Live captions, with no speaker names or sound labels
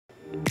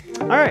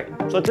All right,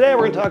 so today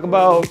we're going to talk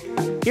about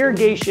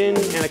irrigation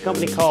and a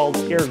company called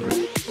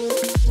Irrigreen.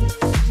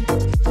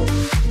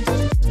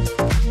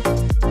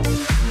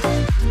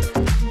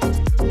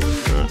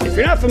 If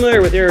you're not familiar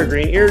with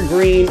Irrigreen,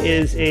 Irrigreen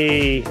is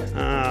a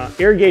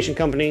irrigation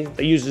company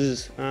that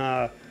uses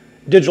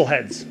digital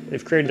heads.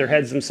 They've created their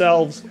heads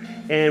themselves,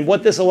 and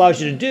what this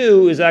allows you to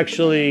do is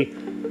actually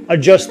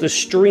adjust the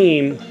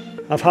stream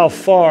of how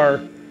far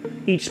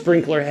each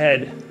sprinkler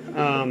head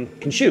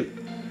can shoot,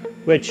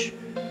 which,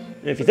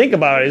 if you think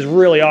about it, is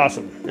really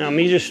awesome.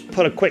 You just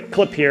put a quick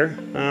clip here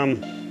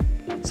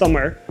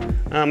somewhere.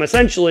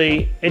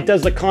 Essentially, it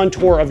does the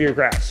contour of your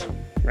grass,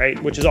 right?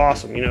 Which is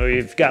awesome. You know,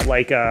 you've got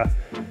like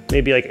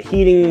maybe like a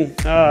heating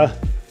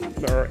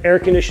or air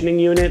conditioning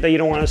unit that you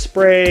don't want to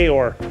spray,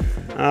 or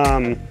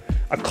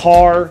a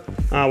car,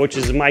 which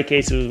is in my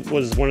case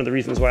was one of the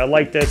reasons why I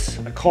like this,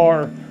 a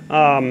car.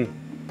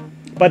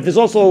 But there's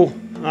also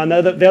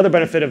the other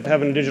benefit of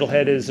having a digital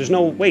head is there's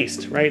no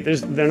waste, right?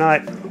 They're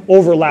not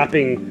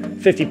overlapping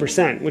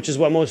 50%, which is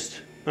what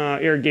most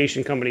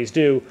irrigation companies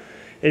do,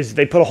 is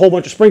they put a whole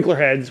bunch of sprinkler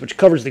heads, which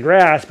covers the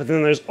grass, but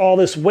then there's all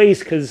this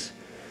waste because,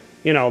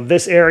 you know,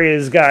 this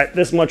area's got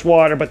this much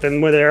water, but then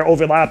where they're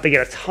overlapped, they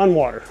get a ton of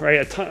water,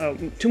 right?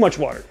 Too much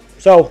water.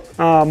 So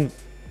I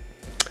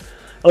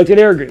looked at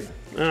Irrigreen.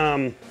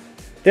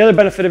 The other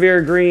benefit of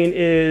Irrigreen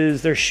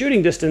is their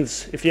shooting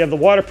distance, if you have the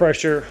water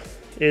pressure,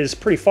 is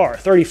pretty far,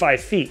 35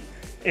 feet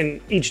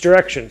in each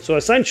direction. So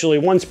essentially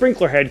one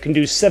sprinkler head can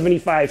do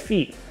 75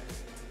 feet,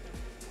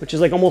 which is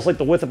like almost like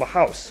the width of a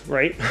house,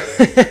 right?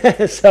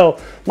 So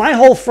my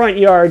whole front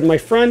yard, my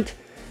front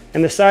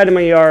and the side of my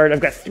yard, I've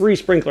got 3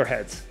 sprinkler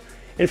heads.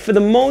 And for the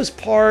most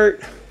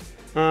part,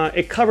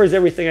 it covers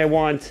everything I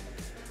want,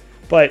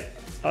 but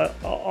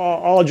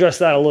I'll address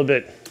that a little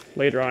bit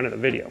later on in the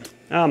video.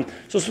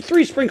 So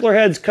 3 sprinkler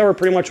heads cover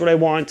pretty much what I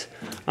want.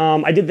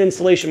 I did the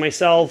installation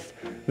myself,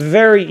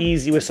 very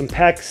easy with some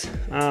PEX.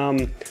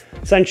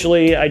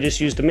 Essentially, I just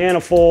used a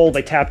manifold.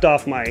 I tapped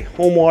off my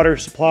home water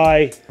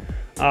supply,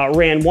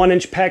 ran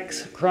 1-inch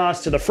PEX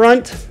across to the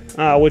front,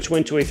 which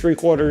went to a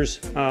 3/4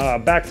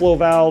 backflow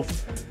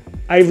valve.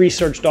 I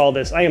researched all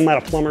this. I am not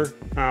a plumber,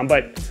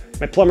 but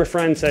my plumber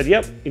friend said,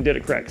 yep, you did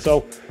it correct. So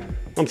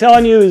what I'm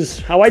telling you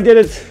is how I did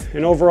it,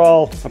 and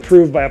overall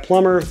approved by a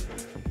plumber.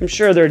 I'm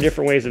sure there are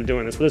different ways of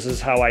doing this, but this is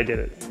how I did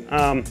it.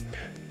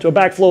 To a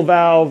backflow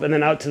valve, and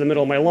then out to the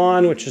middle of my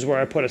lawn, which is where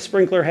I put a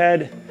sprinkler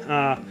head,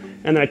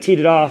 and then I teed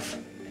it off,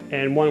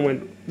 and one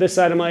went this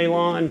side of my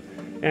lawn,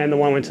 and the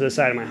one went to the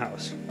side of my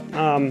house.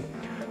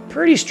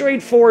 Pretty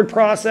straightforward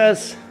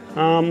process.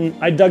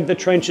 I dug the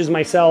trenches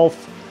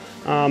myself.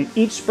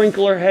 Each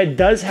sprinkler head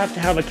does have to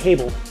have a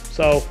cable,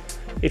 so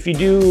if you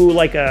do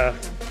like a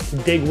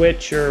dig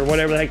witch or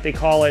whatever the heck they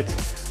call it,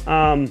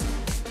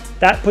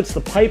 that puts the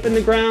pipe in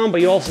the ground,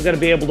 but you also got to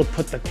be able to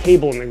put the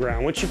cable in the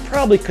ground, which you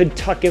probably could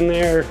tuck in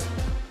there,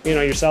 you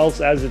know, yourselves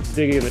as it's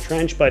digging in the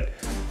trench. But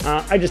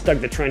I just dug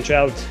the trench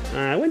out.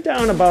 I went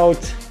down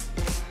about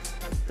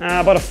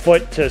 1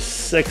 foot to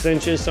 6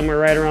 inches, somewhere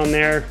right around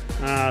there.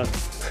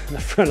 The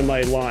front of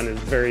my lawn is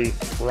very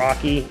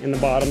rocky in the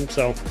bottom,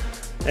 so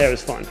it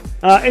was fun.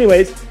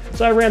 Anyways,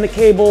 so I ran the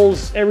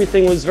cables.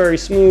 Everything was very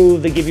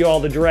smooth. They give you all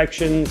the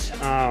directions.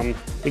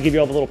 They give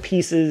you all the little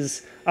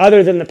pieces,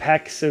 other than the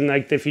PEX and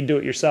like if you do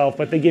it yourself,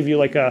 but they give you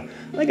like I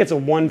think it's a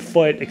 1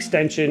 foot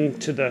extension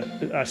to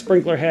the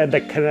sprinkler head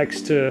that connects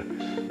to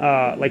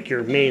like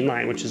your main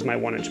line, which is my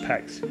 1-inch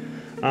PEX.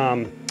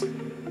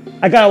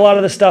 I got a lot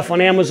of the stuff on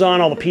Amazon,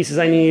 all the pieces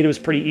I need. It was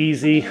pretty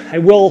easy. I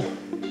will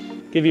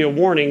give you a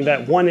warning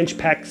that 1-inch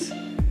PEX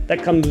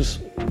that comes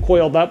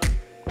coiled up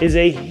is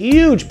a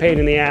huge pain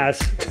in the ass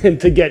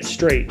to get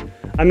straight.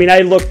 I mean, I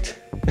looked,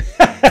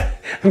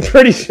 I'm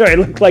pretty sure I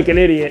looked like an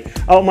idiot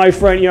out my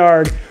front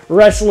yard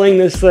wrestling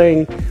this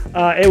thing.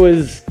 It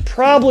was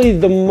probably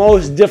the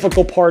most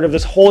difficult part of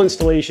this whole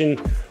installation,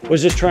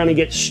 was just trying to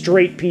get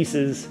straight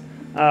pieces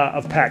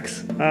of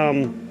PEX.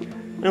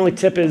 My only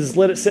tip is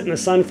let it sit in the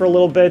sun for a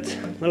little bit,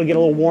 let it get a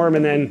little warm,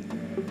 and then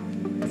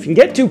if you can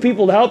get 2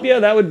 people to help you,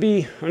 that would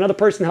be another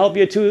person to help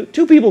you.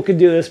 Two people could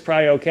do this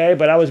probably okay,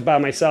 but I was by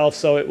myself,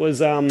 so it was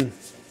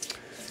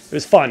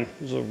fun.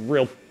 It was a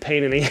real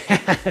pain in the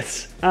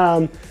ass.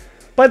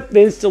 But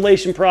the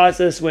installation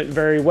process went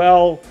very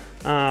well.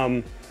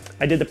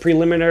 I did the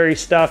preliminary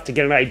stuff to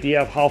get an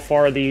idea of how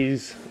far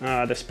these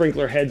the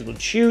sprinkler heads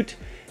would shoot,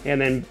 and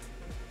then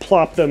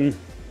plop them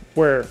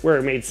where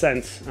it made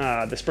sense,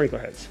 the sprinkler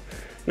heads.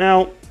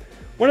 Now,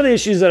 one of the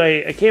issues that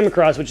I came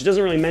across, which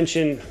doesn't really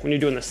mention when you're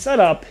doing the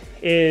setup,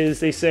 is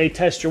they say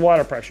test your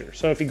water pressure.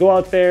 So if you go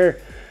out there,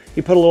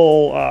 you put a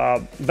little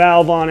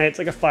valve on it, it's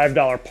like a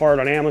 $5 part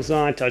on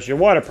Amazon, tells you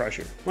your water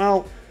pressure.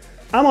 Well,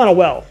 I'm on a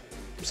well,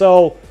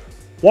 so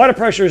water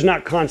pressure is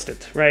not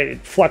constant, right?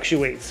 It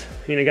fluctuates.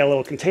 You know, you got a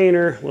little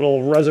container,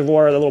 little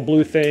reservoir, the little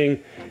blue thing,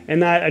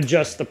 and that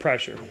adjusts the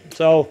pressure.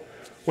 So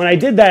when I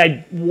did that,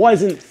 I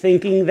wasn't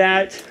thinking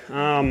that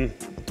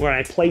when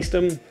I placed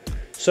them.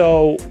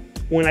 So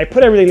when I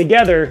put everything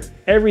together,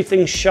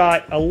 everything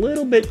shot a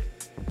little bit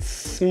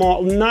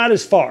small, not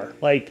as far.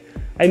 Like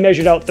I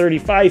measured out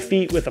 35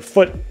 feet with a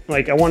foot,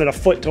 like I wanted a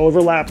foot to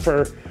overlap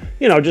for,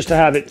 you know, just to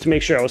have it, to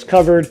make sure I was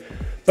covered.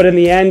 But in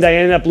the end, I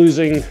ended up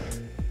losing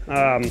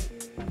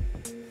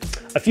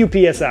a few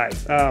PSI.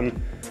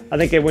 I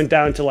think it went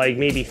down to like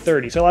maybe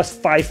 30. So I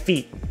lost 5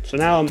 feet. So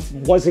now I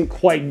wasn't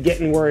quite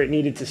getting where it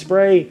needed to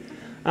spray.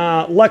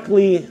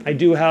 Luckily, I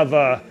do have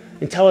a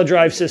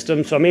IntelliDrive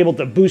system, so I'm able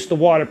to boost the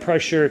water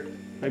pressure.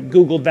 I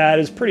Googled that.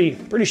 It's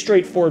pretty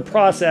straightforward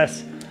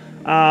process.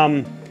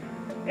 And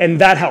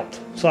that helped.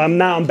 So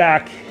now I'm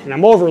back and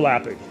I'm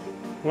overlapping.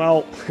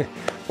 Well,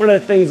 one of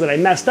the things that I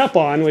messed up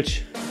on,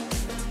 which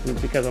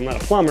is because I'm not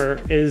a plumber,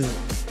 is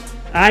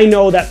I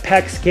know that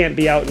PEX can't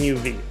be out in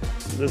UV.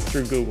 This is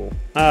through Google.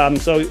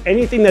 So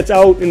anything that's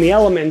out in the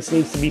elements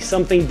needs to be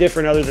something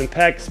different other than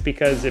PEX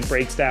because it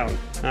breaks down.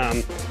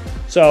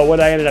 So what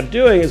I ended up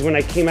doing is when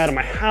I came out of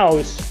my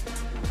house,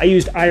 I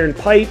used iron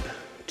pipe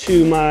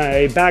to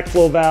my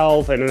backflow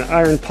valve and an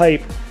iron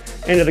pipe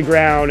into the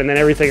ground, and then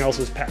everything else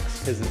was PEX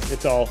because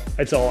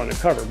it's all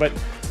undercover. But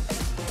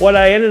what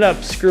I ended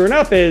up screwing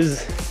up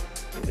is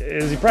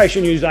you probably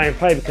shouldn't use iron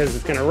pipe because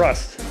it's gonna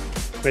rust,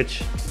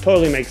 which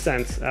totally makes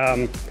sense.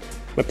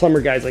 My plumber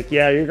guy's like,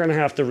 yeah, you're gonna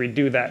have to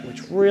redo that,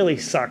 which really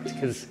sucked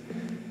because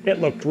it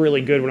looked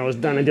really good when I was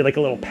done. I did like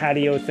a little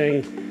patio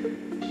thing.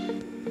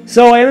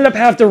 So I ended up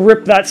having to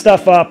rip that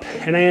stuff up,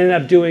 and I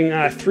ended up doing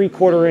a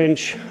 3/4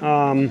 inch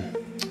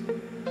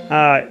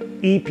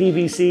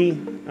EPVC,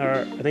 or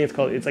I think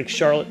it's like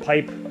Charlotte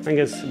pipe, I think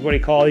is what he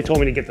called it. He told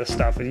me to get this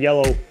stuff, a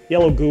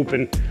yellow goop,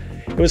 and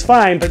it was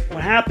fine. But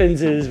what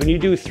happens is when you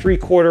do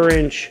 3/4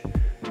 inch,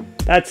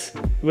 that's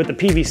with the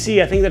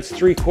PVC, I think that's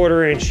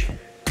 3/4 inch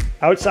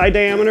outside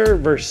diameter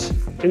versus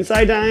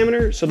inside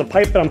diameter. So the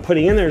pipe that I'm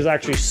putting in there is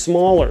actually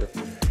smaller.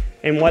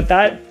 And what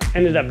that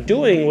ended up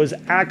doing was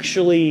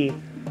actually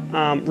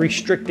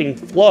restricting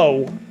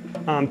flow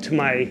to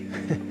my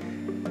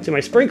to my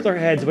sprinkler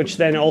heads, which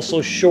then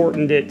also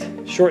shortened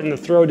the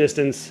throw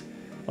distance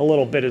a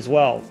little bit as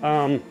well.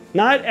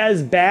 Not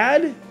as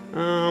bad.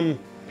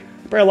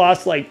 Probably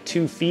lost like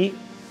 2 feet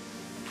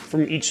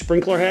from each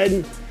sprinkler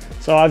head.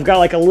 So I've got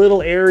like a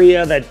little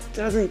area that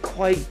doesn't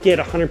quite get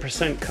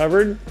 100%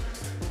 covered.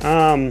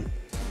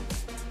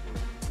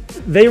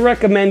 They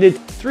recommended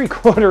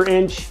 3/4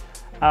 inch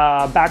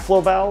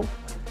backflow valve.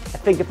 I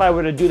think if I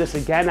were to do this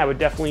again, I would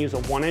definitely use a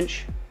 1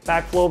 inch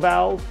backflow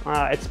valve.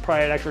 It's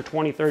probably an extra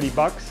 20-30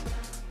 bucks.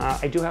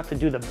 I do have to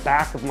do the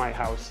back of my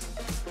house.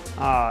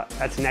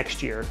 That's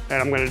next year,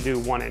 and I'm gonna do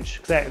 1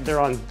 inch because they're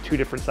on 2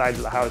 different sides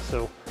of the house,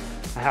 so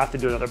I have to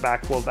do another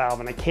backflow valve,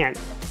 and I can't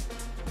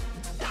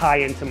tie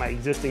into my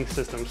existing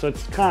system, so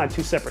it's kind of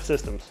 2 separate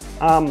systems.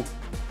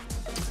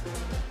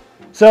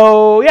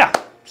 So yeah,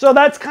 so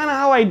that's kind of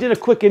how I did a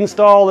quick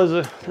install.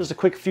 There's a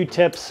quick few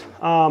tips.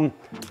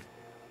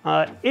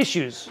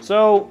 Issues.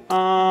 So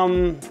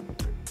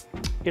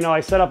you know,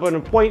 I set up an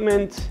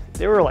appointment.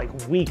 They were like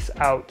weeks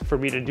out for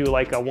me to do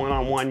like a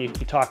one-on-one. You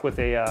talk with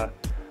a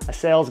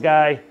sales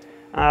guy.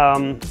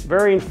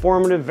 Very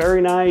informative,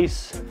 very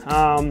nice.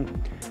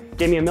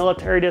 Gave me a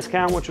military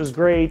discount, which was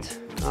great.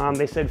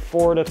 They said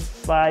 4 to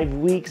 5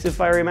 weeks, if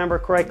I remember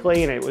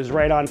correctly, and it was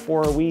right on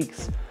 4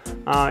 weeks.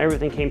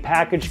 Everything came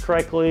packaged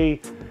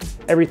correctly.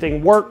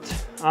 Everything worked.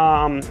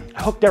 I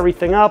hooked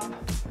everything up,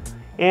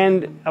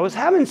 and I was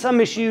having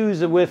some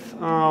issues with,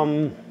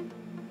 I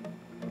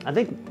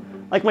think,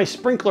 like my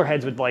sprinkler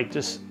heads would like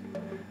just,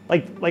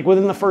 like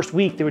within the first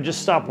week, they would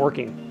just stop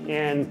working.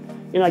 And,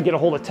 you know, I'd get a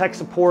hold of tech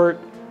support,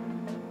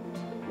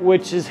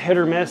 which is hit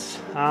or miss.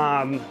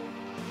 I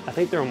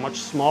think they're a much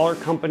smaller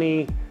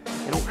company.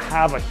 They don't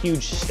have a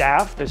huge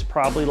staff. There's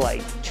probably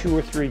like 2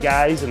 or 3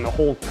 guys in the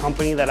whole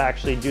company that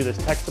actually do this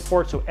tech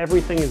support. So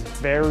everything is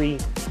very,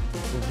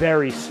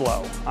 very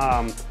slow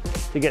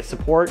to get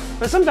support.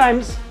 But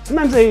sometimes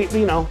they,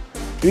 you know,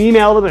 you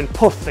email them and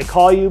poof, they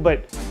call you.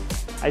 But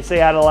I'd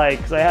say out of like,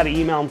 because I had to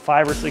email them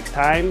 5 or 6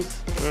 times.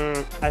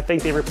 I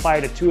think they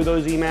replied to 2 of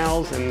those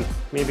emails and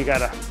maybe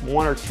got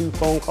 1 or 2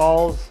 phone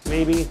calls,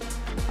 maybe.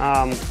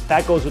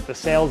 That goes with the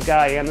sales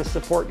guy and the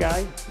support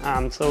guy.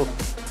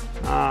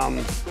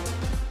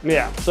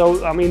 Yeah,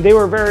 so I mean, they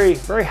were very,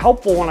 very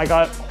helpful when I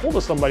got hold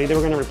of somebody. They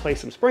were going to replace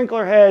some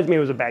sprinkler heads. Maybe it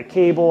was a bad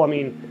cable. I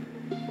mean,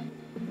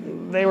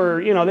 they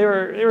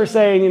were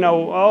saying, you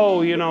know,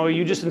 oh, you know,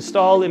 you just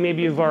installed it.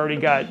 Maybe you've already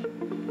got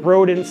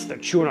rodents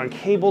that chewing on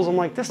cables. I'm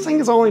like, this thing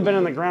has only been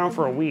in the ground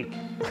for a week.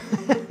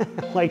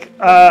 Like,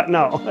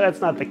 no,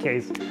 that's not the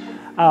case.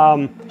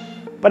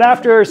 But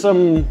after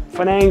some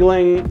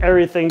finagling,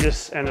 everything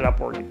just ended up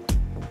working.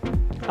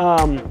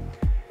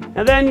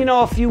 And then, you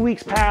know, a few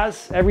weeks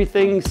pass,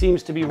 everything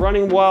seems to be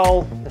running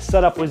well. The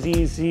setup was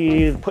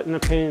easy, putting the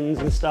pins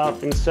and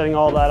stuff and setting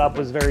all that up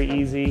was very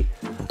easy.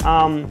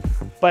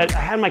 But I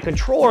had my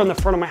controller in the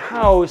front of my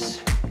house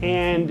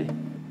and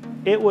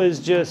it was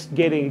just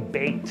getting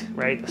baked,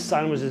 right? The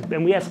sun was just,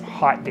 and we had some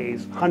hot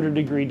days,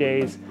 100-degree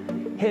days,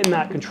 hitting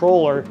that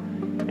controller.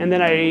 And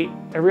then I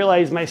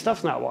realized my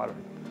stuff's not watering.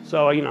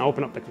 So, you know, I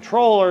open up the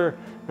controller,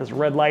 there's a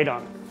red light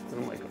on it.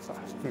 And I'm like,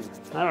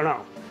 I don't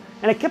know.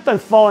 And it kept on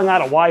falling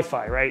out of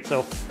Wi-Fi, right?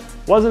 So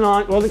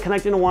wasn't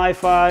connecting to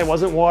Wi-Fi,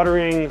 wasn't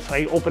watering, so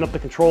I opened up the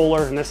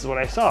controller and this is what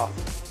I saw.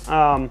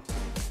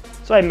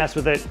 So I mess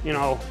with it, you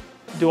know,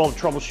 do all the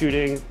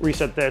troubleshooting,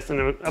 reset this,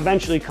 and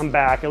eventually come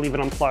back. I leave it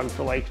unplugged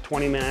for like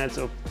 20 minutes.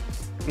 So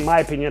in my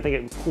opinion, I think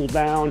it cooled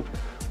down,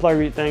 plug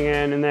everything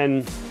in, and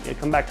then it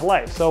come back to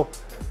life. So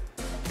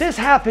this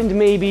happened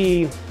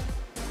maybe,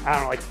 I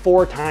don't know, like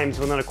 4 times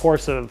within a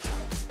course of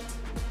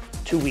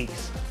 2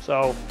 weeks.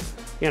 So,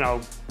 you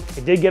know,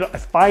 I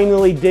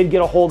finally did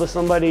get a hold of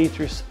somebody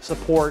through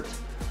support.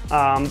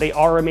 They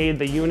RMA'd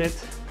the unit,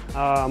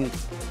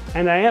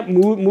 and I am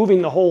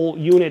moving the whole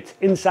unit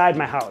inside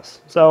my house.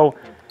 So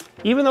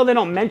even though they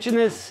don't mention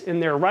this in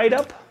their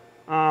write-up,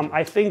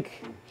 I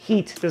think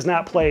heat does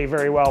not play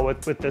very well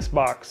with this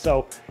box.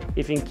 So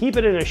if you can keep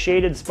it in a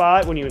shaded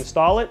spot when you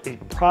install it, you're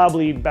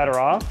probably better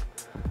off.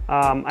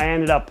 I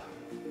ended up,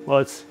 well,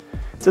 it's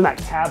in that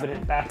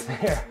cabinet back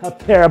there,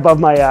 up there above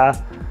my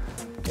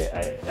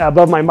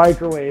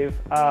microwave,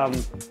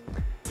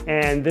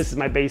 and this is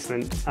my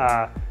basement.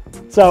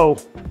 So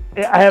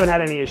I haven't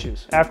had any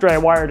issues. After I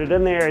wired it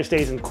in there, it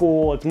stays in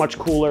cool. It's much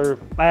cooler.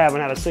 I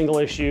haven't had a single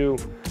issue.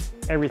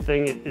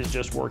 Everything is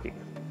just working.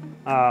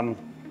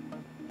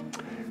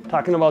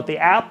 Talking about the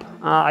app,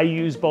 I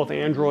use both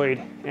Android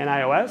and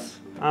iOS.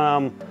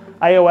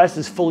 iOS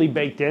is fully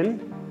baked in.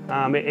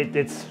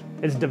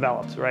 It's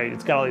developed, right?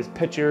 It's got all these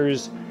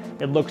pictures.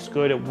 It looks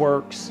good. It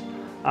works.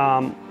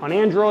 On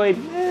Android,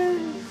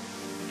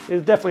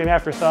 it's definitely an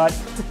afterthought.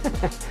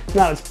 It's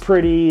not as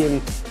pretty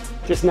and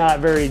just not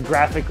very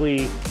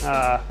graphically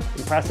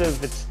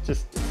impressive. It's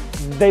just,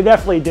 they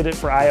definitely did it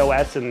for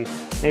iOS, and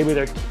maybe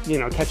they're, you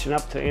know, catching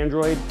up to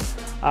Android.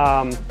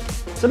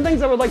 Some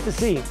things I would like to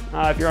see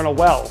if you're on a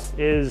well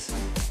is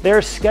their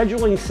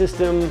scheduling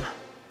system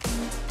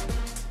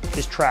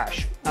is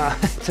trash.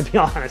 To be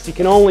honest, you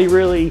can only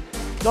really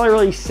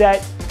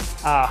set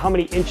how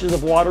many inches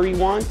of water you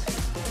want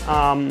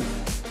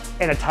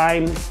at a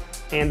time,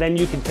 and then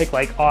you can pick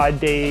like odd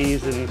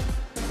days and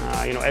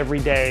you know, every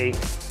day,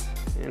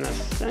 and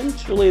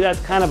essentially that's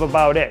kind of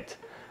about it.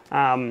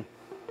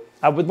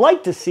 I would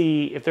like to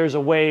see if there's a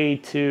way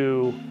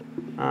to,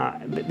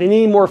 they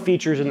need more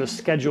features in the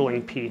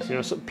scheduling piece. You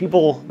know, so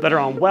people that are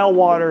on well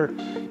water,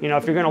 you know,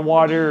 if you're gonna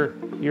water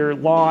your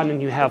lawn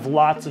and you have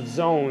lots of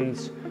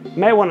zones, you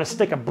might wanna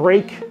stick a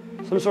break,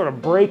 some sort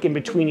of break in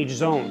between each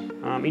zone.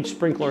 Each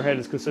sprinkler head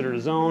is considered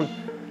a zone.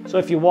 So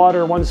if you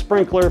water one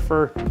sprinkler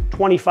for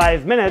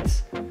 25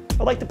 minutes, I'd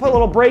like to put a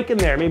little break in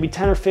there, maybe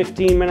 10 or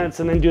 15 minutes,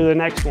 and then do the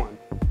next one.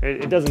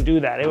 It doesn't do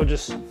that. It will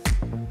just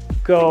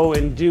go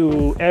and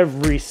do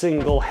every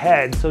single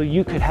head, so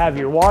you could have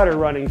your water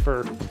running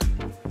for,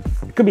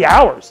 it could be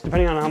hours,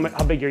 depending on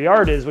how big your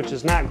yard is, which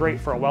is not great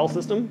for a well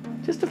system.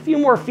 Just a few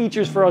more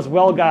features for us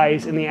well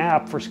guys in the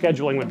app for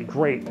scheduling would be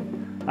great.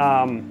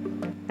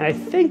 And I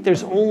think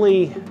there's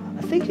only,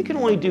 I think you can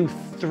only do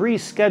 3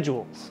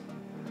 schedules.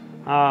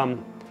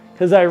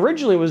 Because I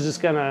originally was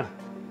just gonna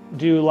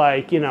do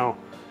like, you know,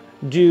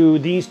 do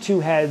these 2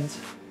 heads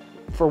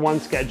for one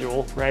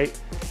schedule, right?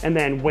 And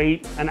then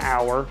wait an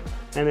hour,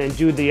 and then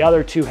do the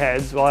other 2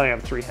 heads. Well, I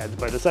have 3 heads,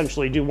 but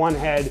essentially do one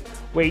head,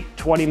 wait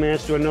 20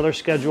 minutes, do another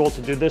schedule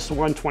to do this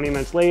one 20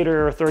 minutes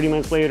later or 30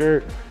 minutes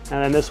later,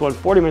 and then this one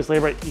 40 minutes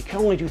later, but you can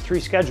only do 3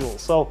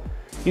 schedules. So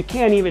you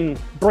can't even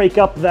break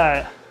up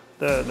the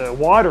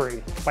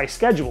watering by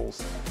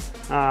schedules.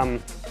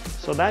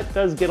 So that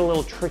does get a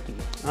little tricky.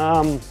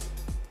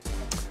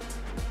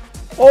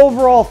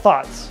 Overall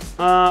thoughts.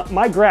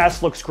 My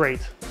grass looks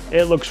great.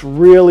 It looks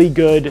really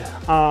good.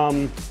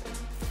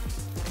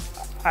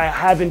 I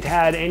haven't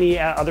had any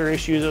other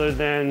issues other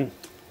than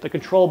the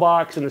control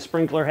box and the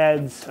sprinkler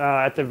heads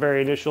at the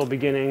very initial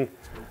beginning.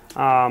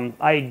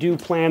 I do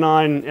plan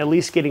on at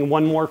least getting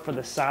one more for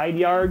the side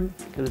yard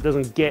because it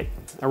doesn't get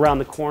around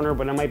the corner,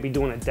 but I might be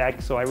doing a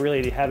deck, so I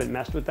really haven't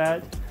messed with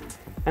that.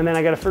 And then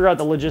I got to figure out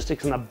the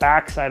logistics on the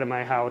back side of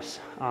my house,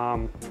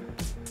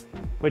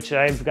 which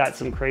I've got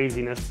some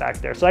craziness back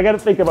there. So I got to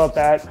think about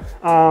that.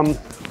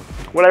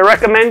 Would I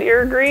recommend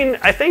Irrigreen?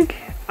 I think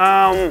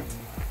I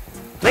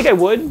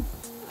would.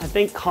 I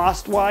think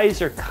cost-wise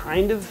they're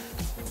kind of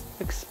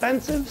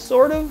expensive,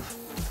 sort of.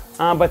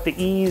 But the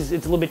ease,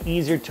 it's a little bit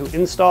easier to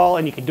install,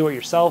 and you can do it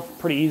yourself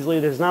pretty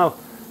easily. There's now,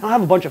 I don't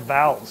have a bunch of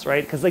valves,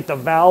 right? Because like the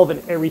valve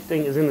and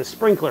everything is in the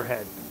sprinkler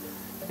head.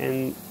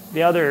 And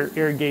the other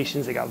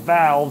irrigations, they got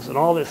valves and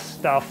all this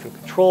stuff and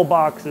control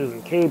boxes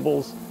and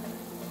cables.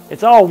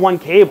 It's all one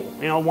cable,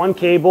 you know, one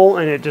cable,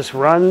 and it just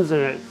runs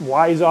and it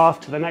wires off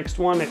to the next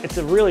one. It's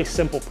a really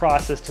simple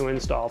process to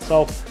install.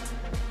 So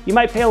you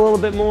might pay a little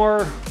bit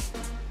more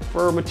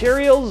for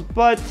materials,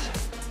 but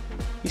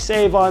you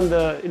save on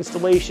the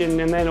installation,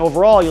 and then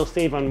overall you'll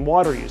save on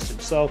water usage.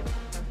 So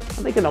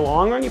I think in the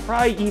long run you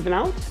probably even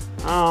out.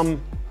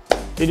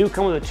 They do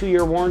come with a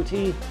 2-year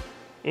warranty,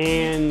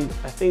 and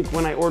I think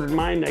when I ordered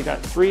mine I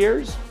got 3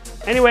 years.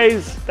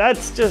 Anyways,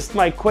 that's just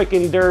my quick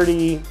and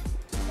dirty.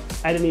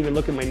 I didn't even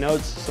look at my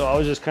notes, so I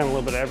was just kind of a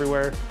little bit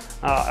everywhere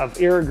of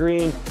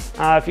Irrigreen.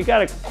 If you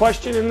got a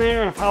question in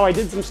there of how I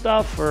did some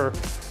stuff or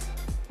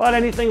about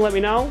anything, let me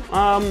know.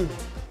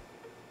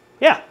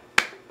 Yeah.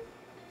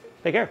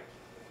 Take care.